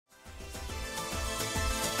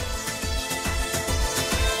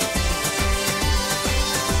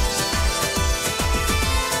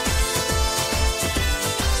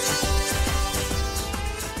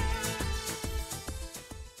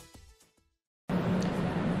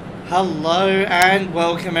Hello and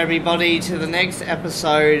welcome everybody to the next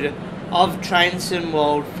episode of Train Sim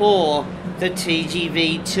World for the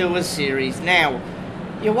TGV Tours series. Now,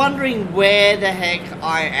 you're wondering where the heck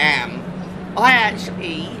I am. I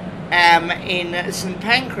actually am in St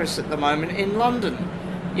Pancras at the moment in London.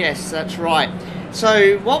 Yes, that's right.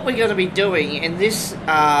 So what we're going to be doing in this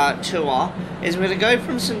tour is we're going to go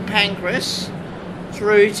from St Pancras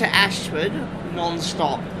through to Ashford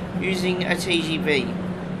non-stop using a TGV.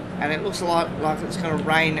 And it looks like it's going to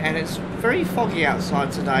rain, and it's very foggy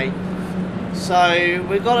outside today. So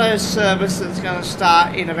we've got a service that's going to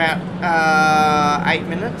start in about 8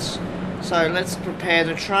 minutes. So let's prepare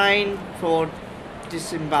the train for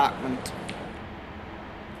disembarkment.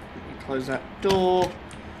 Let me close that door.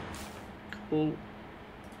 Cool.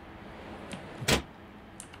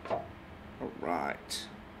 Alright.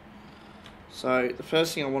 So the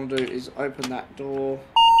first thing I want to do is open that door.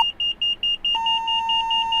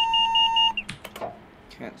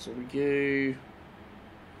 Cancel you.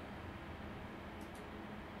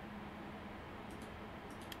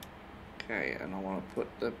 Okay, and I want to put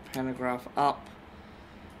the pantograph up.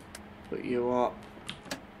 Put you up.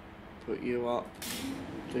 Put you up.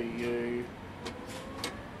 Do you.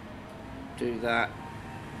 Do that.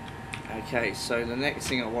 Okay, so the next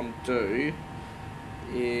thing I want to do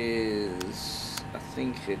is, I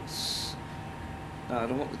think it's, no, I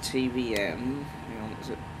don't want the TVM. Hang on, is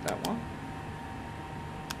it that one?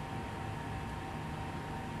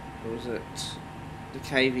 Or was it the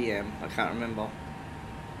KVM? I can't remember.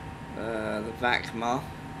 The VACMA. No,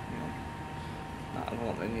 I don't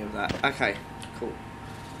want any of that. Okay, cool.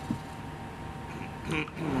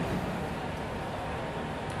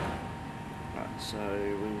 Right, so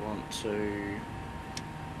we want to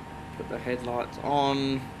put the headlights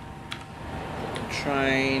on, put the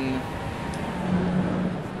train.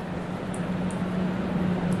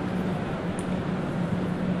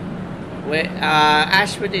 Where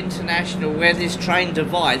Ashford International, where this train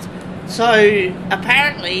divides. So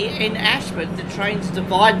apparently in Ashford the trains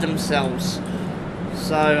divide themselves.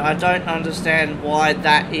 So I don't understand why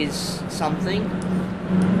that is something.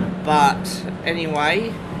 But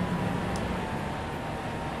anyway,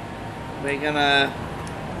 we're gonna.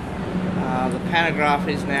 The pantograph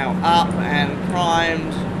is now up and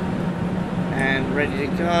primed and ready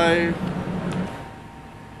to go.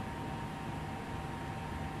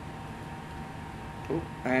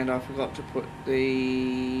 And I forgot to put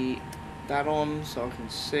that on so I can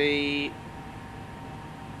see.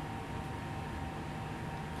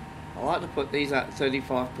 I like to put these at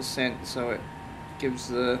 35% so it gives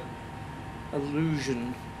the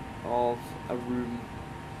illusion of a room.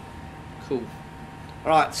 Cool.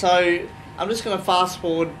 Alright, so I'm just going to fast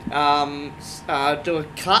forward, do a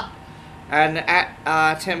cut, and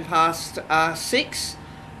at 10 past 6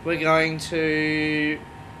 we're going to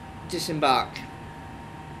disembark.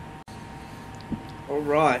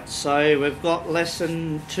 Alright, so we've got less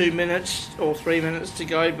than 2 minutes or 3 minutes to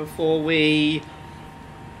go before we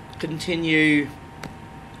continue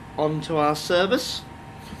onto our service.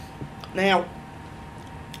 Now,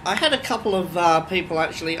 I had a couple of people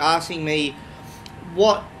actually asking me,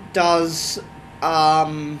 what does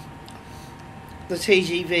the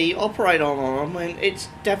TGV operate on? I mean, it's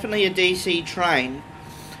definitely a DC train,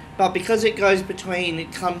 but because it goes between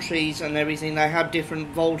countries and everything, they have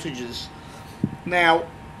different voltages. Now,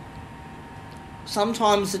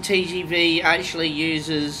 sometimes the TGV actually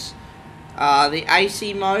uses the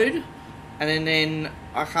AC mode, and then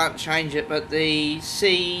I can't change it, but the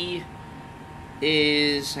C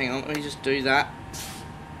is, hang on, let me just do that.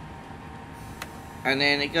 And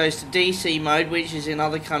then it goes to DC mode, which is in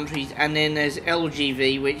other countries, and then there's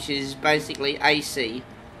LGV, which is basically AC.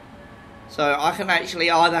 So I can actually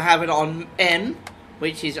either have it on M,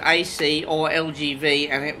 which is AC, or LGV,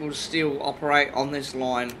 and it will still operate on this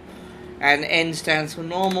line. And N stands for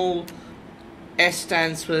normal, S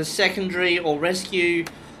stands for secondary or rescue,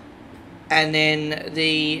 and then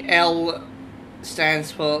the L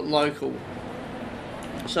stands for local.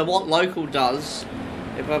 So what local does,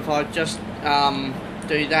 if I just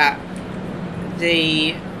do that,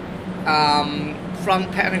 the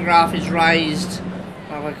front pantograph is raised.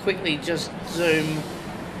 If I quickly just zoom,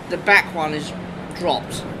 the back one is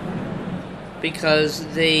dropped because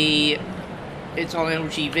it's on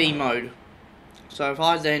LGV mode. So if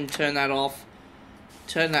I then turn that off,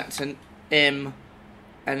 turn that to M,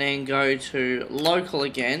 and then go to local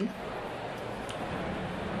again,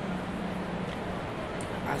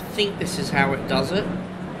 I think this is how it does it.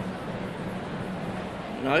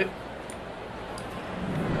 Nope.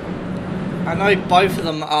 I know both of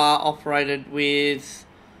them are operated with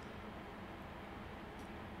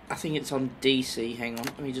I think it's on DC. Hang on,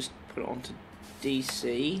 let me just put it onto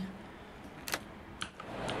DC.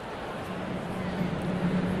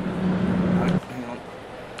 No, hang on.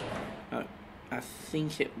 No, I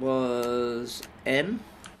think it was M.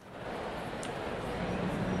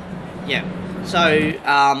 Yeah.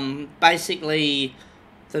 So basically,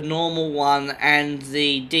 the normal one and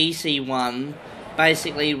the DC one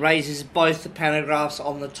basically raises both the pantographs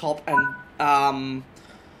on the top and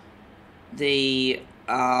the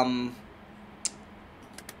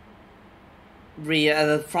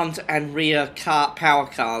the front and rear power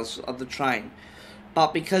cars of the train.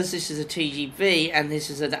 But because this is a TGV and this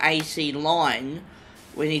is an AC line,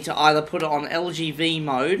 we need to either put it on LGV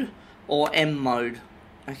mode or M mode.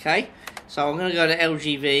 Okay, so I'm going to go to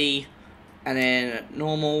LGV and then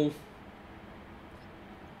normal.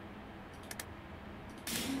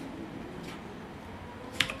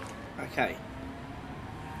 Okay.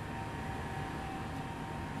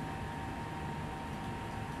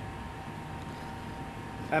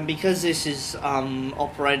 And because this is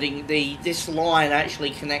operating, this line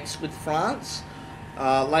actually connects with France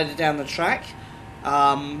later down the track.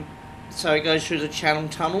 So it goes through the Channel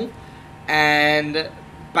Tunnel, and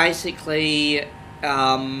basically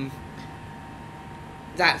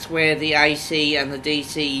that's where the AC and the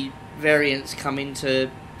DC variants come into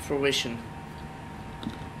fruition.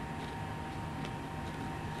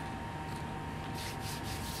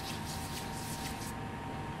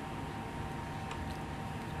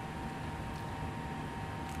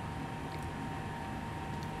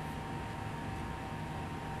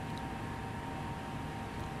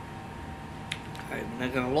 Okay, we're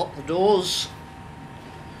now going to lock the doors.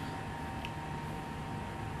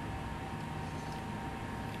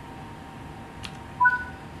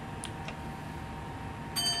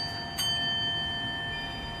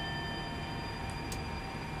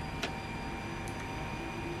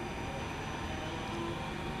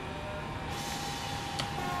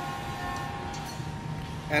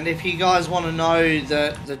 And if you guys want to know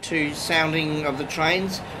the two sounding of the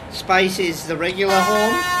trains, space is the regular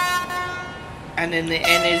horn, and then the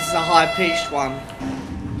N is the high-pitched one.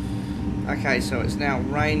 Okay, so it's now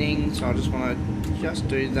raining, so I just want to just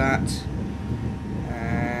do that.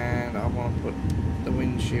 And I want to put the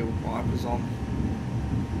windshield wipers on.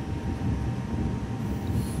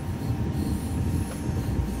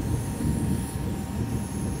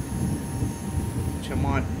 Which I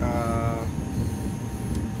might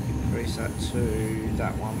increase that to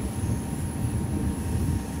that one.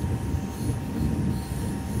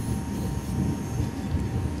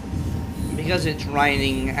 Because it's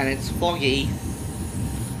raining and it's foggy,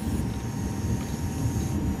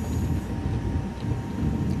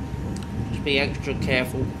 just be extra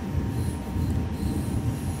careful.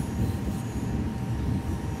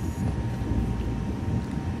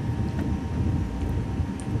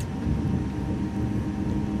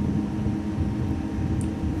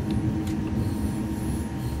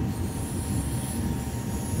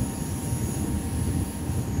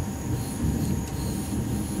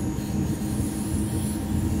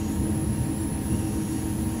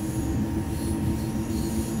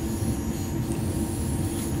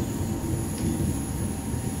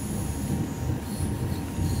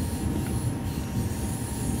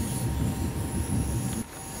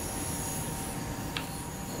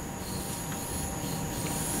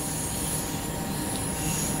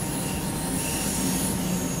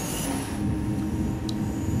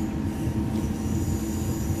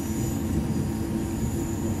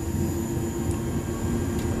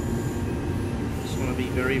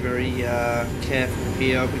 Very careful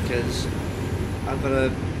here because I've got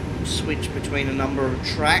to switch between a number of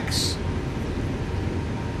tracks.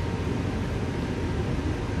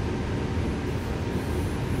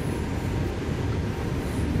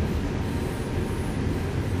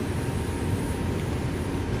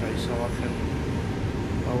 Okay, so I can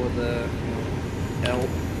lower the L.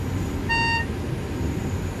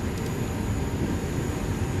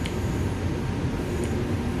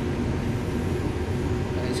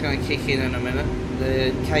 Going to kick in a minute.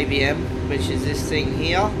 The KBM, which is this thing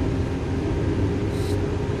here.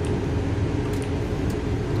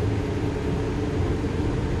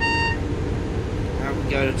 Now we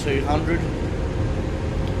go to 200.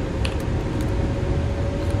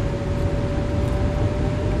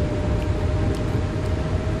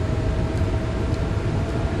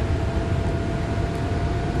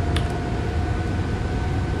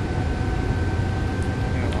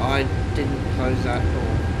 I didn't close that door.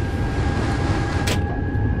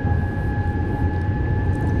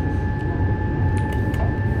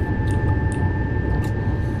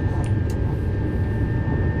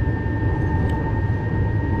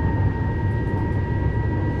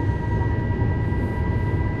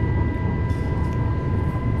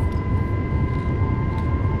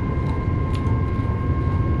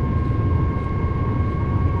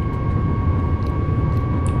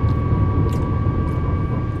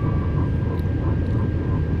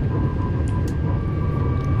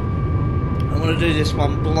 do this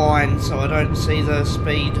one blind so I don't see the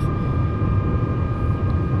speed.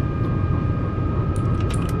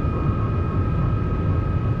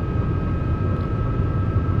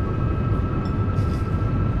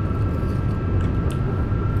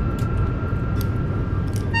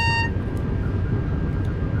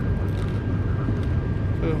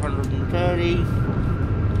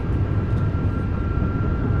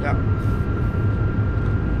 Yep.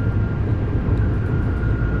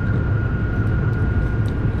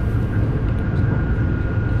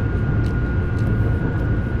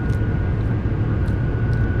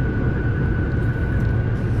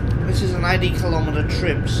 This is an 80-kilometer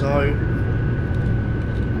trip, so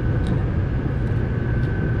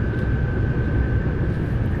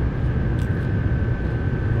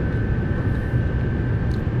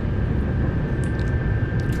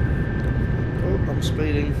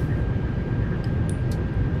speeding.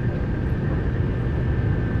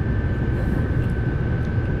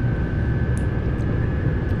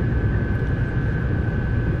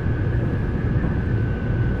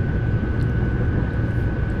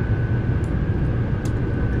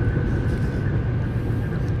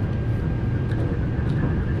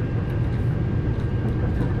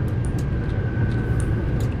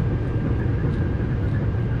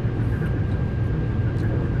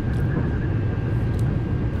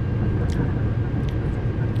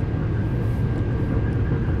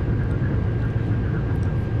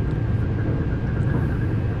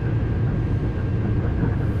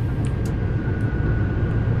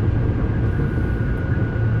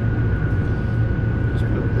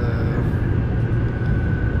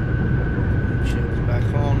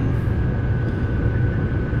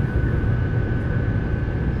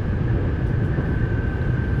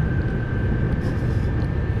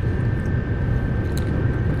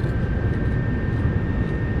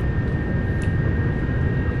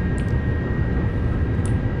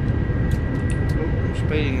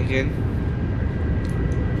 Speeding again.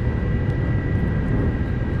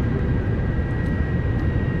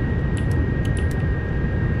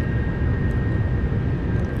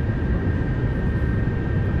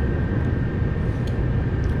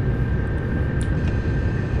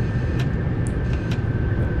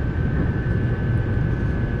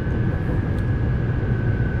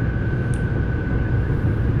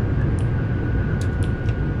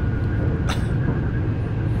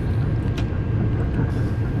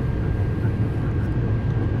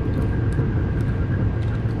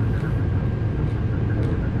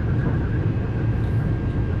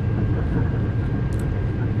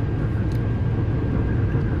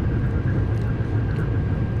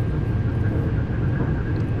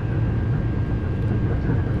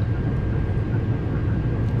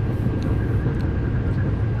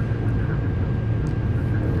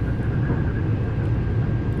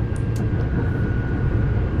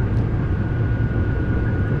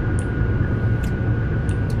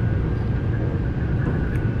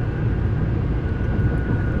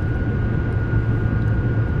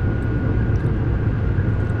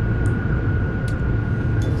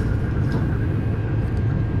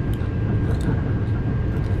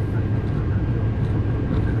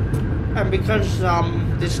 And because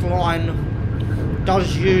this line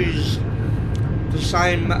does use the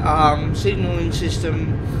same signalling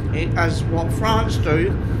system as what France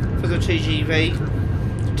do for the TGV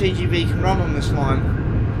can run on this line,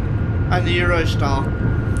 and the Eurostar.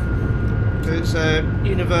 So it's a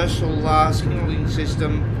universal signalling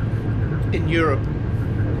system in Europe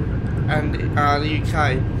and the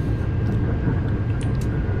UK.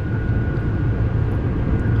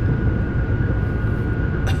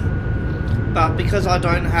 But because I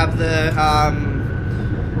don't have the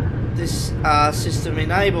this system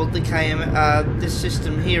enabled, this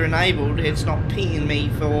system here enabled, it's not pinging me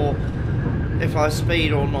for if I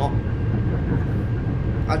speed or not.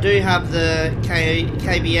 I do have the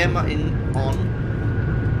KBM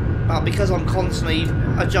on, but because I'm constantly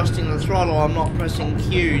adjusting the throttle, I'm not pressing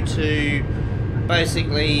Q to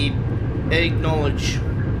basically acknowledge.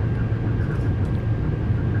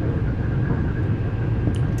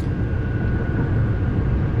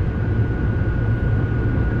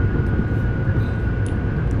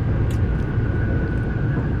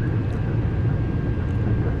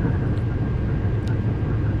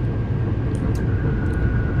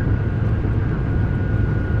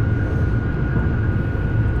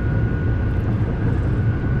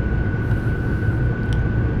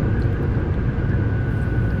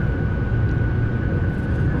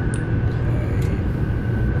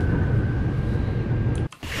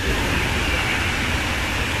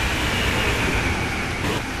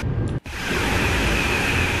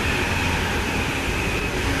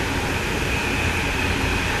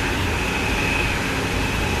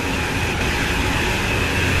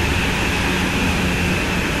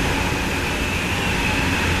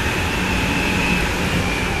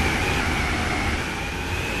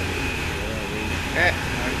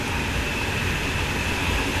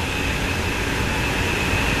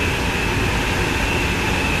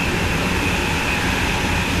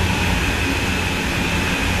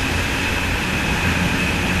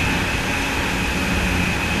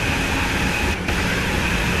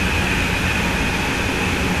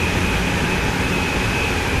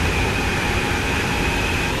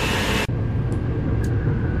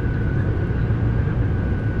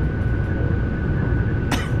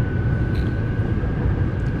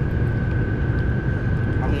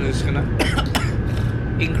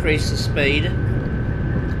 increase the speed.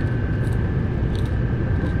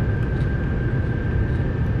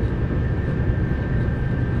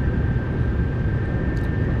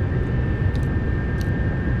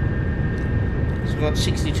 So I've got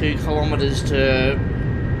 62 kilometers to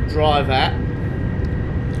drive at.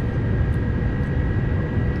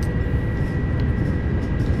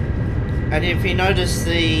 And if you notice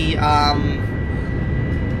the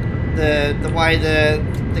way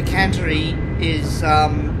the cannery is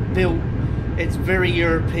built, it's very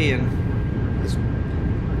European.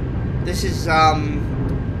 This is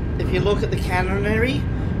if you look at the cannery,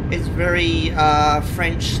 it's very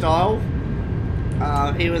French style,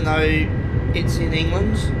 even though it's in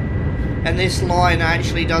England. And this line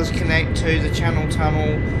actually does connect to the Channel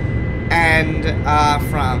Tunnel and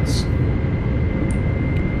France.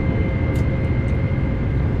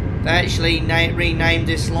 They actually renamed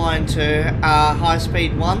this line to High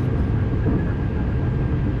Speed 1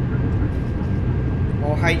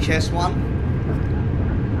 or HS1.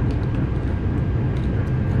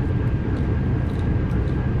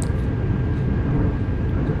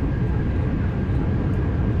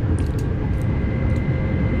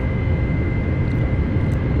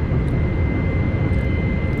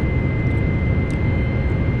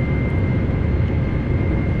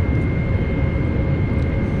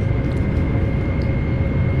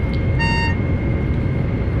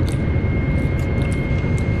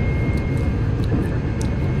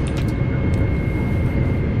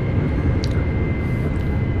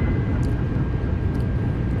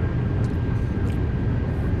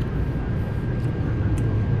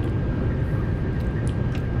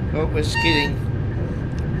 Oh, we're skidding.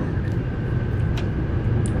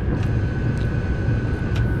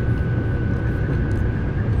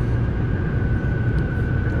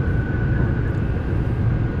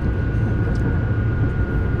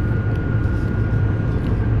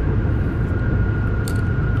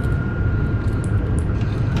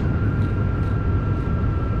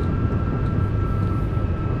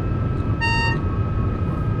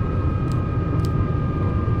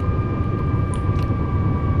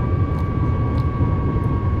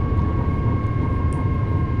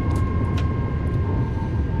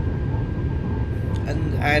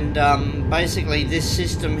 And basically this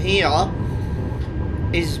system here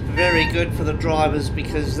is very good for the drivers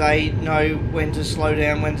because they know when to slow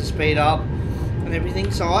down, when to speed up and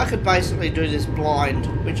everything. So I could basically do this blind,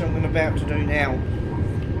 which I'm about to do now.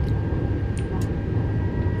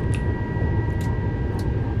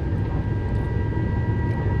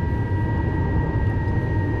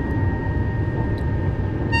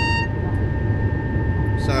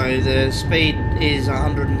 So the speed is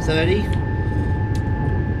 130.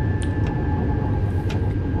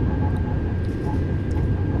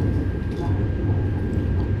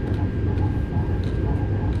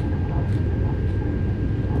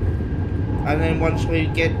 And then once we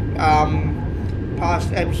get past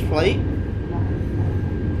Ebbsfleet,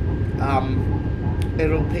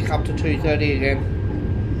 it'll pick up to 230 again.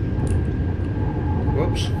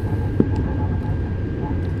 Whoops.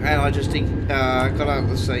 And I just got out of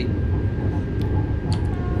the seat.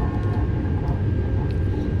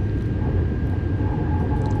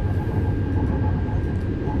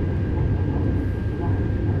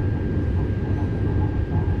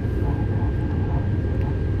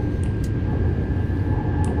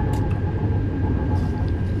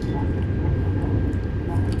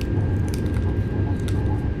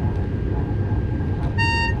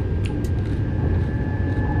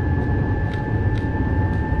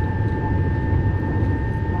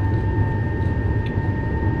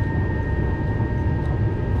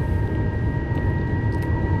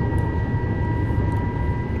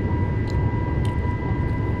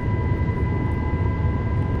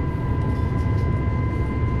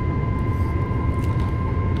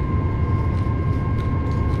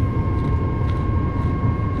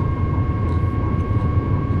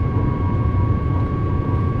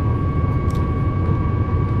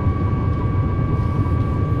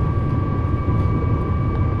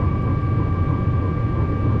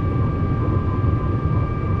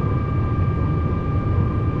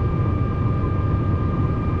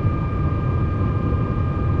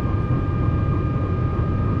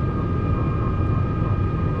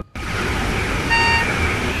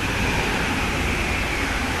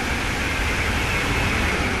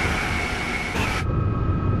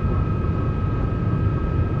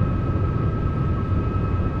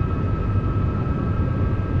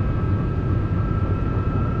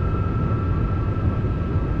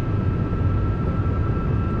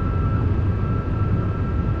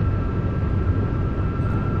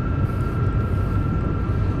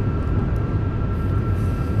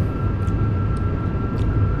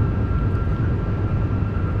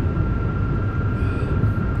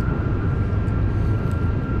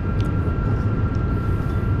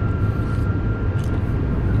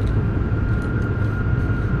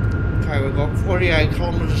 48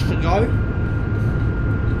 kilometres to go.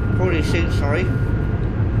 46, sorry.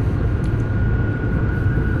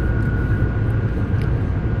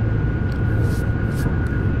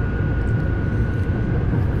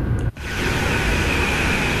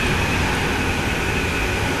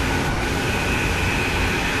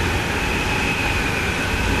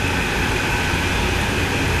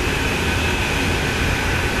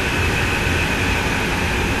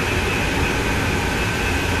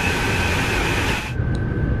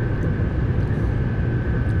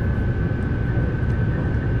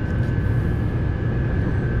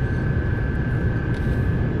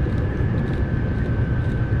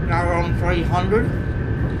 Now we're on 300.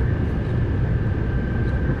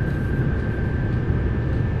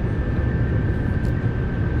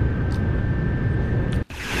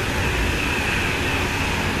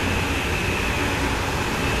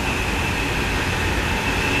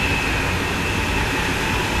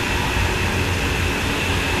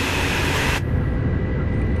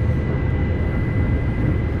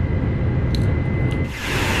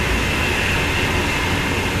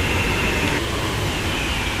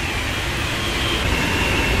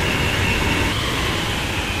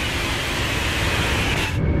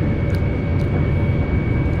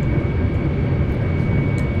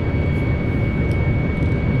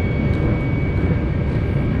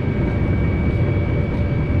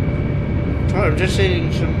 I'm just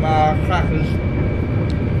eating some crackers.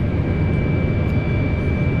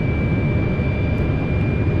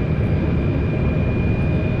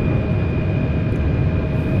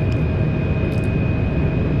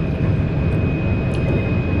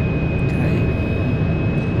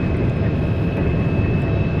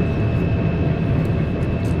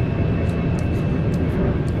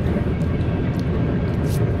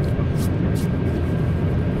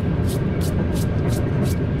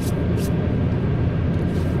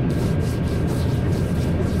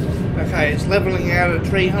 Okay, it's levelling out at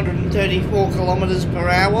 334 kilometres per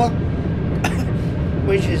hour,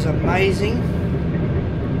 which is amazing.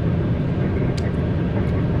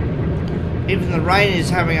 Even the rain is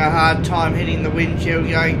having a hard time hitting the windshield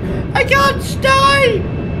going, I can't stay!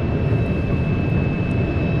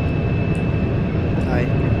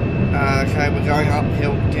 Okay, we're going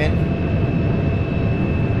uphill again.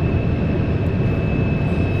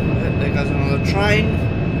 There goes another train.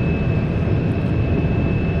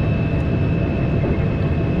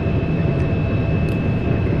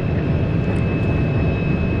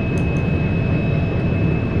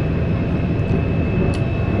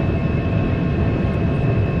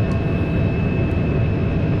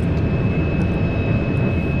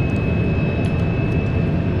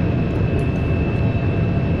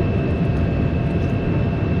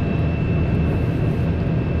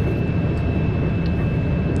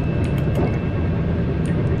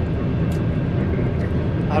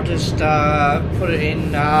 I'll just put it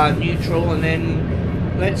in neutral and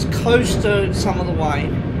then let's coast some of the way.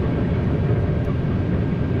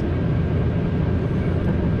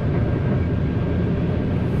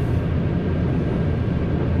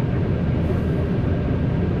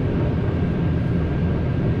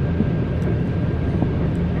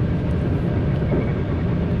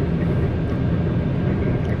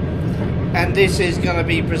 And this is going to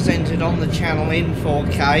be presented on the channel in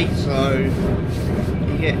 4K, so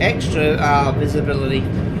you get extra visibility.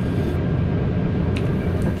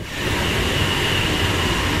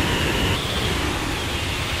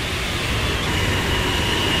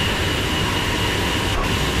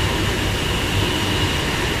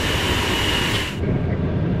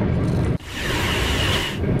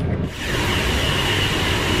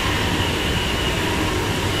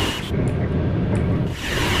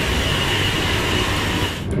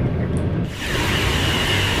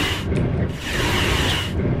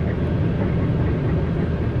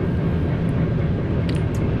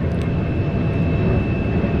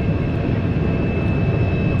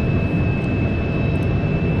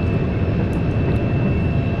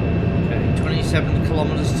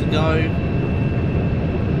 Kilometers to go.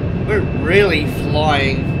 We're really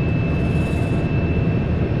flying.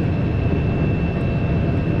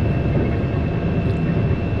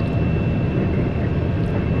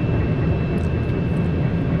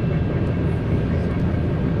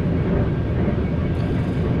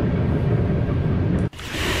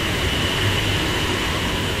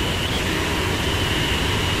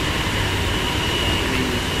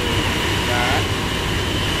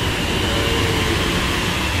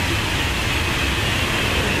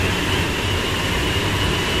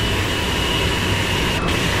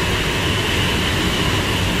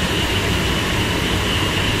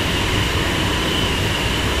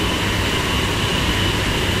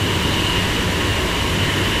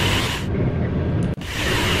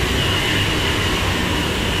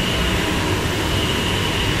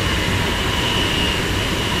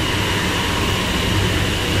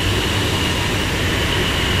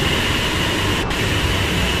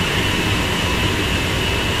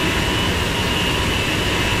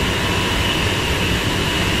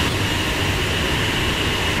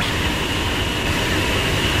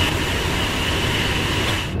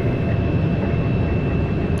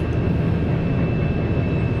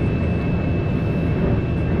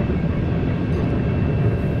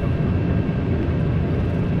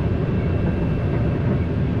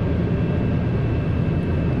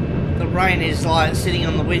 brain is like sitting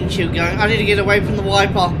on the windshield going, I need to get away from the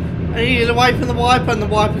wiper. I need to get away from the wiper, and the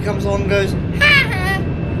wiper comes on and goes, ha ha.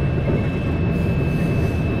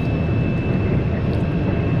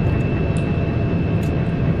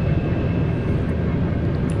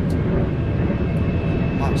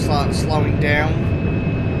 Might start slowing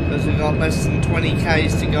down because we've got less than 20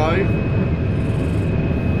 k's to go.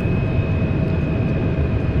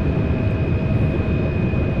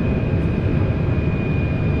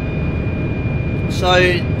 So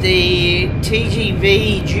the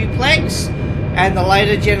TGV duplex and the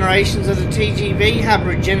later generations of the TGV have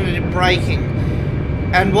regenerative braking,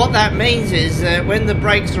 and what that means is that when the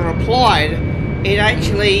brakes are applied, it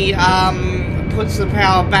actually puts the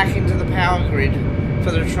power back into the power grid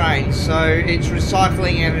for the train, so it's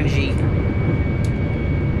recycling energy.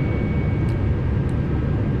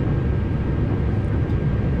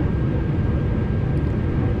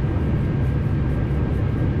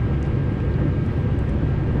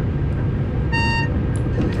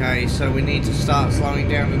 Okay, so we need to start slowing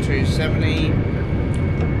down to 270.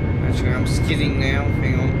 Actually, I'm skidding now.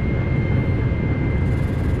 Hang on.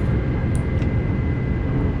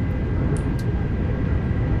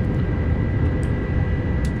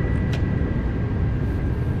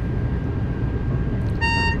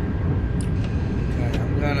 Okay,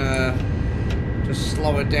 I'm gonna just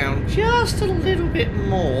slow it down just a little bit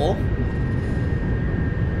more.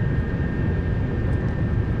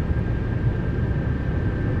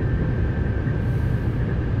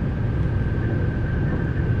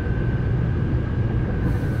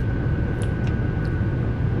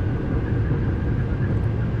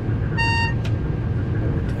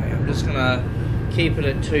 Keep it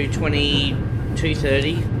at 220,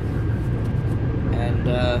 230, and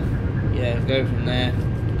yeah, go from there.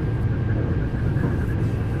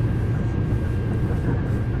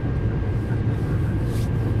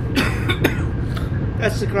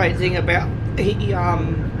 That's the great thing about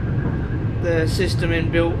the system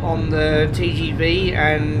inbuilt on the TGV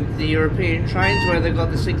and the European trains, where they've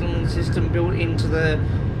got the signalling system built into the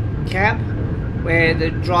cab, where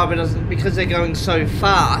the driver doesn't, because they're going so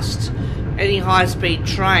fast. Any high-speed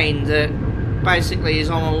train that basically is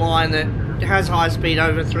on a line that has high speed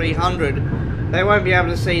over 300, they won't be able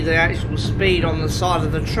to see the actual speed on the side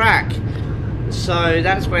of the track. So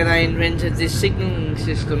that's where they invented this signalling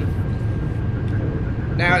system.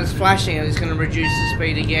 Now it's flashing and it's going to reduce the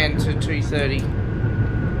speed again to 230.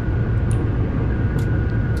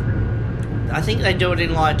 I think they do it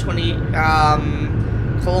in like 20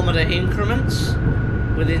 kilometer increments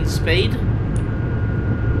within speed.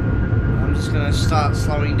 I'm just going to start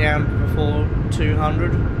slowing down before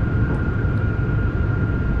 200.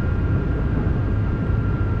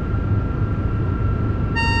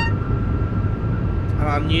 And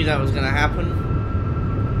I knew that was going to happen.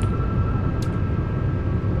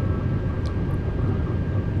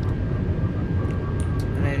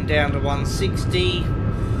 And then down to 160.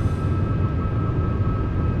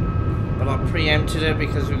 But I preempted it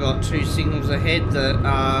because we've got two signals ahead that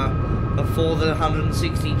are before the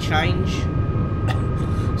 160 change.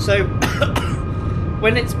 So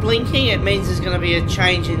when it's blinking, it means there's going to be a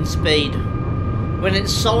change in speed. When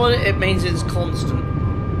it's solid, it means it's constant.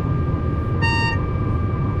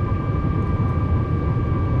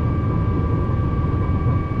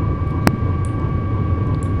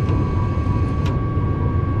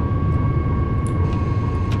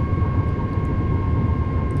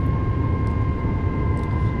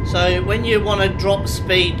 So when you want to drop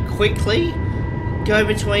speed quickly, go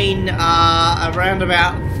between around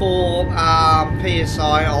about 4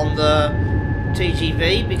 psi on the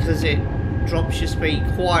TGV, because it drops your speed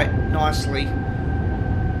quite nicely.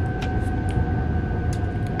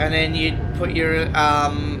 And then you put your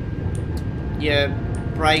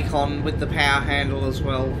brake on with the power handle as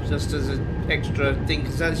well, just as an extra thing,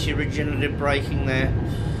 because that's your regenerative braking there.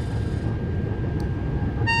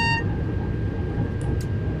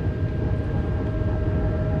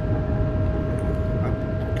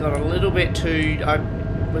 Got a little bit too, I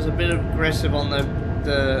was a bit aggressive on the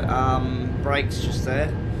brakes just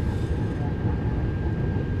there.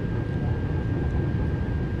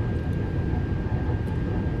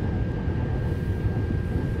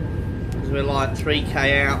 Because we're like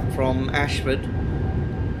 3k out from Ashford.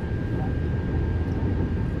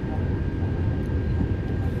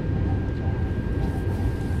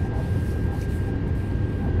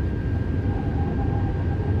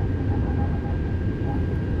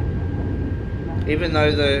 Even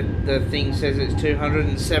though the thing says it's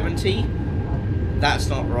 270, that's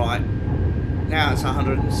not right. Now it's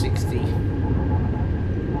 160.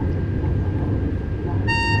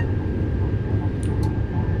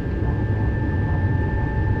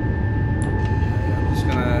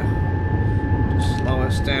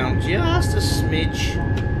 just a smidge.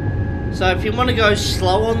 So if you want to go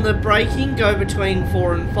slow on the braking, go between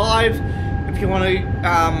 4 and 5. If you want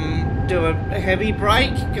to do a heavy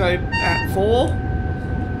brake, go at 4.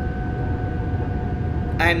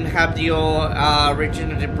 And have your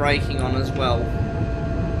regenerative braking on as well.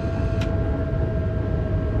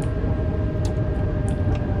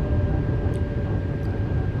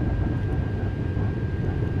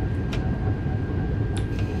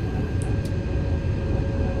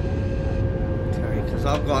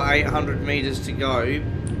 I've got 800 meters to go,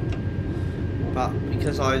 but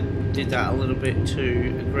because I did that a little bit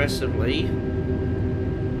too aggressively,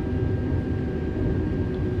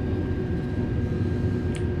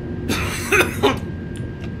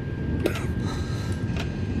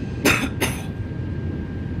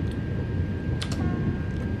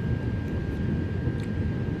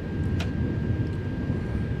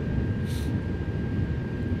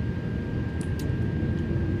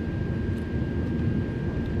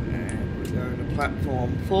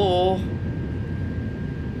 platform 4.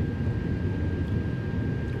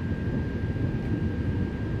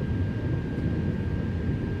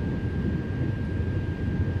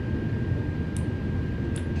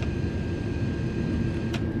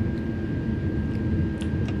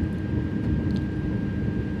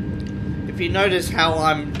 If you notice how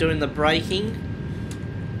I'm doing the braking,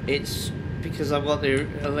 it's because I've got the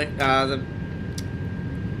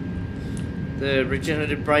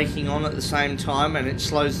regenerative braking on at the same time, and it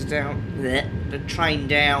slows the train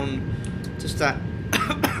down just that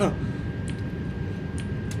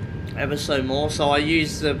ever so more. So I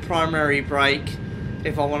use the primary brake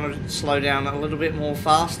if I want to slow down a little bit more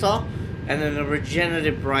faster, and then the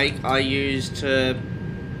regenerative brake I use to,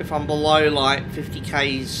 if I'm below like 50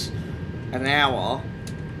 k's an hour,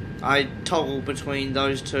 I toggle between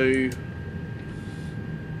those two.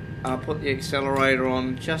 I'll put the accelerator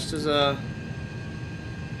on just as a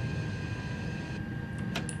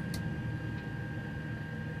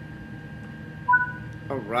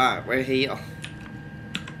Alright, we're here.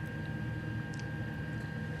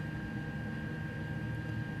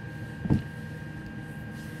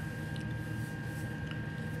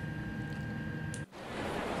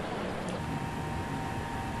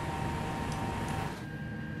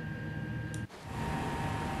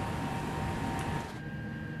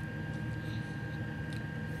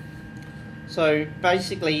 So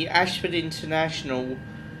basically, Ashford International,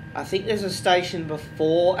 I think there's a station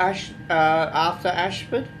before after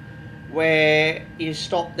Ashford, where you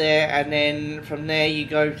stop there, and then from there you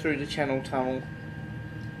go through the Channel Tunnel.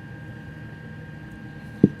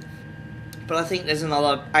 But I think there's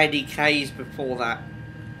another 80 k's before that,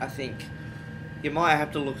 I think. You might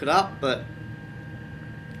have to look it up, but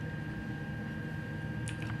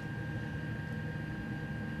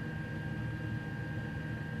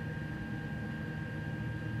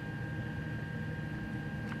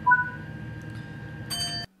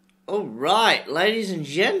alright, ladies and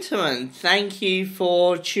gentlemen, thank you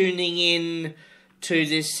for tuning in to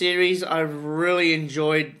this series. I've really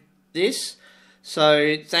enjoyed this.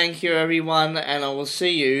 So thank you everyone, and I will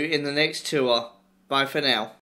see you in the next tour. Bye for now.